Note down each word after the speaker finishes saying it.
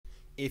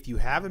If you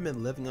haven't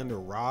been living under a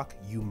rock,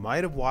 you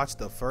might have watched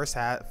the first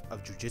half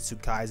of Jujutsu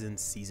Kaisen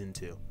Season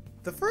 2.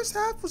 The first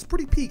half was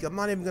pretty peak, I'm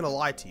not even gonna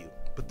lie to you,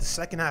 but the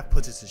second half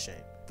puts us to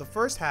shame. The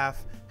first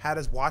half had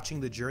us watching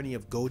the journey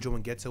of Gojo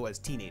and Geto as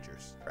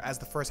teenagers. As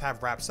the first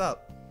half wraps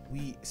up,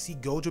 we see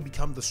Gojo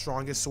become the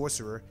strongest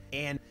sorcerer,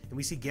 and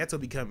we see Geto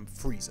become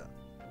Frieza.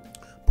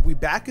 But we're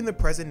back in the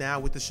present now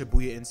with the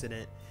Shibuya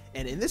Incident,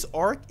 and in this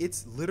arc,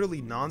 it's literally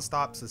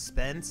non-stop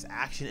suspense,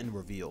 action, and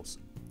reveals.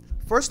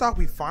 First off,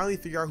 we finally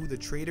figure out who the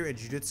traitor in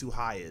Jujutsu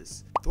High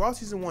is. Throughout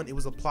season 1, it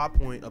was a plot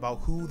point about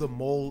who the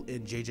mole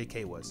in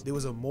JJK was. There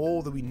was a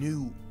mole that we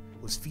knew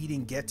was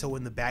feeding Geto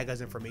and the bad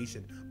guys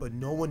information, but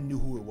no one knew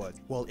who it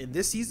was. Well, in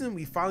this season,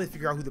 we finally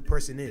figure out who the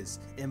person is,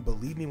 and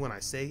believe me when I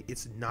say,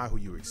 it's not who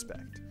you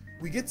expect.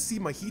 We get to see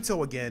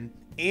Mahito again,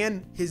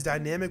 and his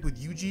dynamic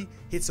with Yuji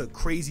hits a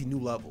crazy new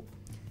level.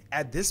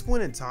 At this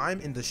point in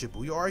time in the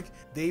Shibuya arc,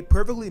 they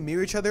perfectly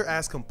mirror each other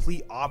as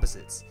complete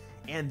opposites,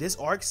 and this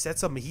arc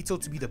sets up Mahito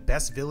to be the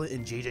best villain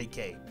in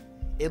JJK,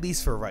 at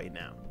least for right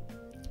now.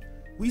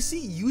 We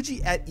see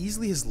Yuji at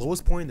easily his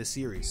lowest point in the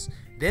series.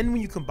 Then when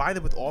you combine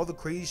it with all the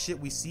crazy shit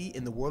we see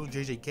in the world of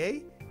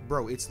JJK,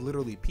 bro, it's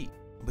literally peak.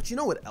 But you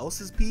know what else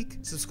is peak?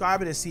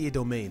 Subscribing and see a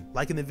domain,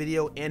 liking the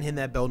video, and hitting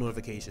that bell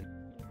notification.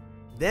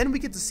 Then we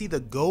get to see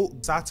the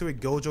Satoru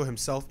Gojo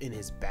himself in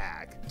his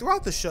bag.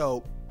 Throughout the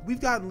show,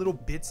 we've gotten little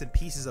bits and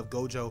pieces of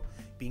Gojo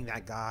being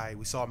that guy.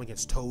 We saw him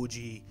against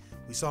Toji.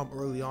 We saw him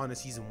early on in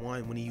season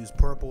 1 when he used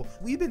purple.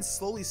 We've been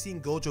slowly seeing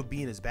Gojo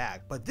be in his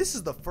bag, but this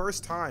is the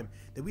first time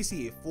that we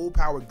see a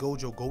full-powered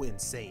Gojo go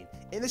insane.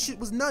 And this shit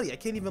was nutty, I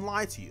can't even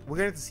lie to you. We're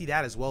gonna have to see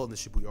that as well in the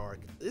Shibuya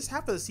arc. This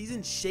half of the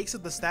season shakes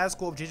up the status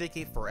quo of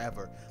JJK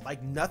forever.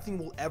 Like nothing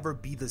will ever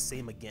be the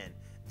same again.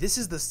 This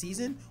is the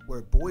season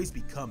where boys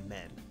become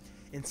men.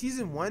 In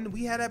season 1,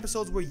 we had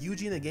episodes where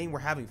Yuji and the gang were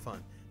having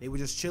fun. They were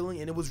just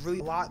chilling, and it was really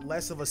a lot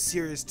less of a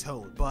serious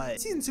tone.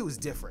 But season 2 is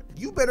different.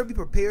 You better be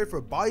prepared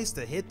for bodies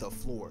to hit the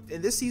floor.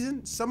 In this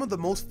season, some of the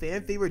most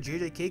fan favorite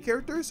JJK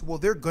characters, well,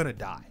 they're gonna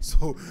die.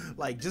 So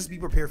like, just be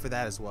prepared for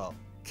that as well.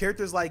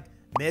 Characters like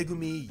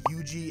Megumi,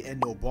 Yuji,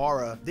 and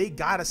Nobara, they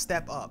gotta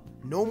step up.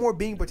 No more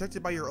being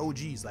protected by your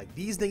OGs. Like,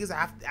 these niggas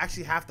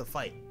actually have to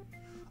fight.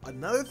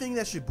 Another thing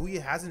that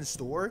Shibuya has in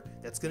store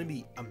that's going to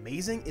be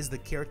amazing is the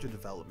character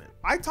development.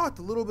 I talked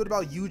a little bit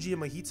about Yuji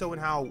and Mahito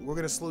and how we're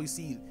going to slowly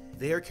see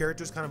their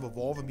characters kind of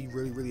evolve and be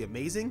really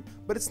amazing,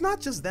 but it's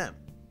not just them.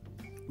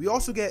 We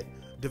also get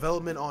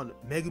development on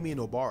Megumi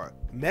and Nobara.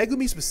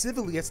 Megumi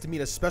specifically gets to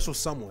meet a special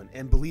someone,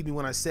 and believe me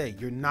when I say,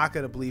 you're not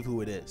going to believe who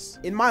it is.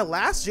 In my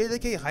last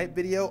JJK hype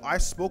video, I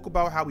spoke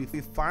about how we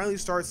finally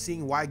start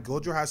seeing why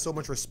Gojo has so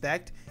much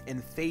respect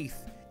and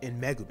faith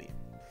in Megumi.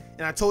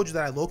 And I told you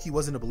that I low-key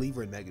wasn't a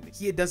believer in Megumi.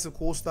 He had done some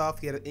cool stuff.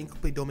 He had an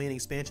incomplete domain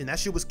expansion. That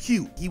shit was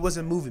cute. He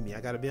wasn't moving me.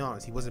 I gotta be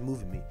honest. He wasn't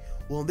moving me.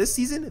 Well, in this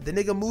season, the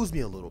nigga moves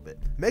me a little bit.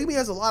 Megumi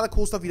has a lot of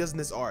cool stuff he does in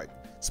this arc.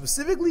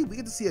 Specifically, we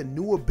get to see a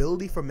new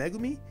ability from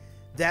Megumi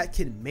that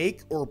can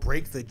make or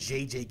break the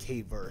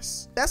JJK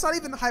verse. That's not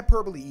even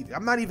hyperbole either.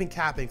 I'm not even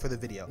capping for the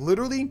video.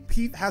 Literally,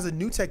 he has a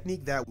new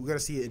technique that we're gonna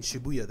see it in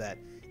Shibuya that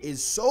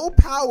is so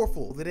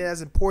powerful that it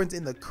has importance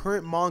in the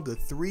current manga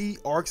 3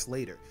 arcs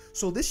later.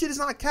 So this shit is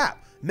not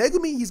cap.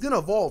 Megumi, he's gonna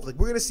evolve. Like,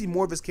 we're gonna see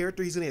more of his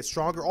character, he's gonna get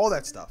stronger, all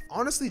that stuff.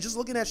 Honestly, just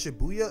looking at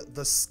Shibuya,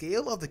 the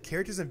scale of the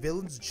characters and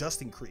villains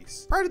just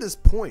increased. Prior to this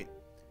point,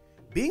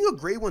 being a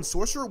grade 1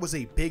 sorcerer was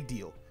a big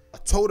deal.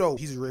 Toto,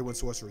 he's a grade 1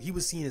 sorcerer. He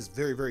was seen as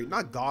very,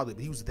 not godly,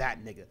 but he was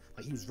that nigga.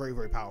 Like, he was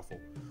very powerful.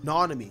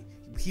 Nanami,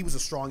 he was a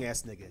strong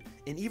ass nigga.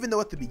 And even though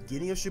at the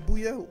beginning of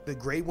Shibuya, the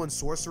grade 1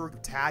 sorcerer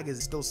tag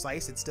is still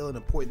Sice, it's still an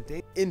important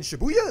thing. In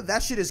Shibuya,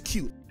 that shit is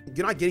cute.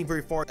 You're not getting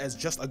very far as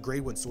just a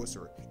grade 1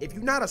 sorcerer. If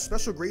you're not a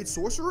special grade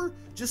sorcerer,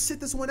 just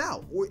sit this one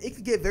out, or it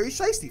could get very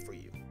shiesty for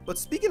you. But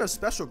speaking of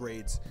special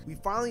grades, we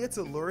finally get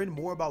to learn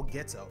more about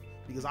Geto,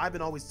 because I've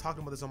been always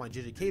talking about this on my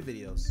JJK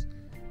videos.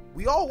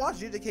 We all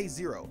watched JJK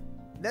 0.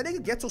 That nigga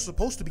Geto's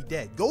supposed to be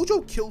dead.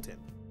 Gojo killed him.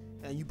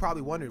 And you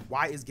probably wondered,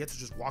 why is Geto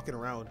just walking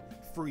around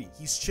free?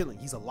 He's chilling,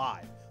 he's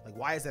alive. Like,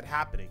 why is that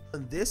happening?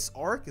 In this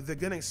arc, they're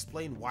gonna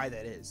explain why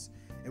that is.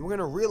 And we're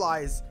gonna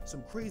realize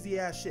some crazy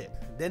ass shit.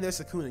 Then there's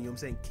Sukuna, you know what I'm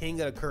saying?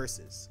 King of the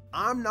curses.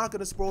 I'm not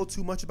gonna spoil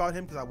too much about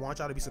him because I want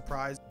y'all to be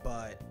surprised,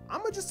 but I'm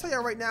gonna just tell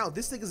y'all right now,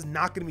 this nigga's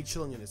not gonna be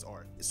chilling in this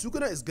arc.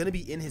 Sukuna is gonna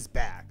be in his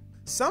bag.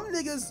 Some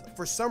niggas,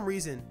 for some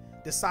reason,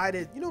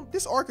 decided, you know,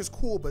 this arc is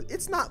cool, but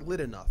it's not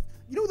lit enough.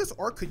 You know what this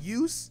arc could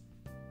use?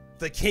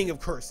 The King of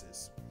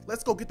Curses.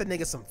 Let's go get the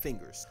nigga some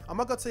fingers. I'm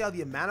not gonna tell y'all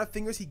the amount of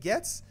fingers he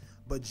gets,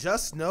 but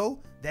just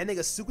know that nigga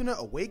Sukuna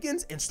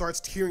awakens and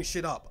starts tearing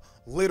shit up,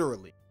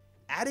 literally.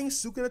 Adding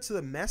Sukuna to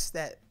the mess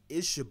that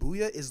is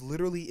Shibuya is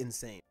literally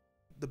insane.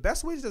 The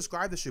best way to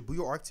describe the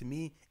Shibuya arc to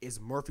me is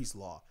Murphy's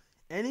Law.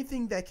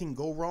 Anything that can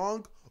go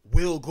wrong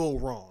will go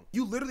wrong.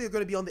 You literally are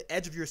gonna be on the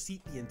edge of your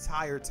seat the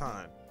entire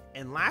time.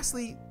 And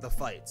lastly, the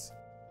fights.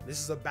 This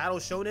is a battle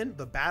shonen.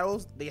 The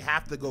battles, they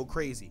have to go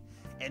crazy.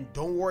 And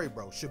don't worry,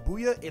 bro.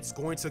 Shibuya, it's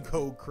going to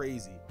go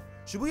crazy.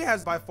 Shibuya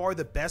has by far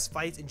the best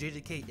fights in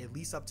JJK, at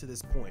least up to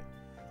this point.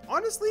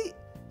 Honestly,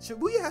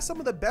 Shibuya has some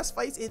of the best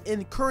fights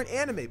in current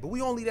anime, but we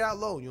don't leave that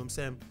alone, you know what I'm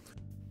saying?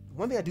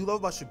 One thing I do love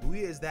about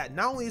Shibuya is that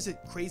not only is it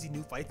crazy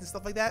new fights and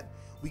stuff like that,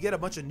 we get a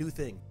bunch of new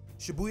things.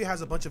 Shibuya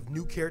has a bunch of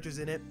new characters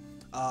in it.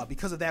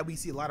 Because of that, we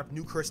see a lot of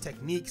new curse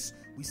techniques.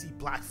 We see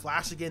Black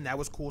Flash again. That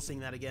was cool seeing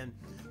that again.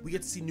 We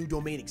get to see new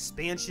domain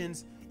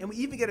expansions, and we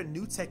even get a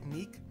new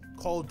technique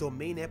called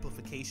domain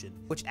amplification,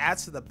 which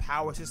adds to the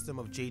power system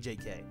of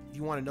JJK. If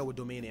you want to know what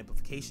domain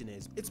amplification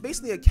is, it's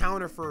basically a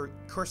counter for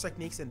curse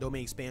techniques and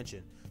domain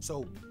expansion.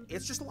 So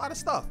it's just a lot of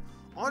stuff.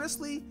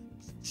 Honestly,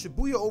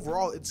 Shibuya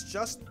overall, it's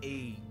just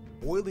a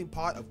boiling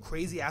pot of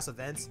crazy ass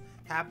events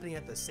happening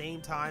at the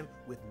same time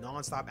with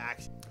non-stop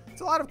action.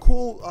 It's a lot of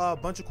cool,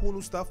 bunch of cool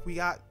new stuff we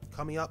got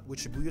coming up with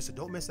Shibuya, so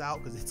don't miss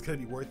out because it's gonna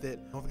be worth it.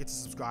 Don't forget to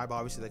subscribe,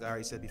 obviously, like I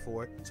already said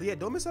before. So yeah,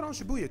 don't miss out on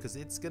Shibuya because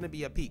it's gonna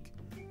be a peak.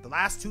 The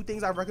last two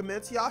things I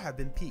recommend to y'all have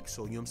been peaks,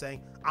 so you know what I'm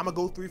saying? I'm gonna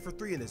go 3 for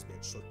 3 in this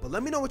bitch. So, but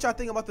let me know what y'all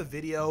think about the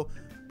video.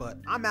 But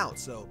I'm out,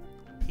 so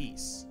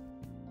peace.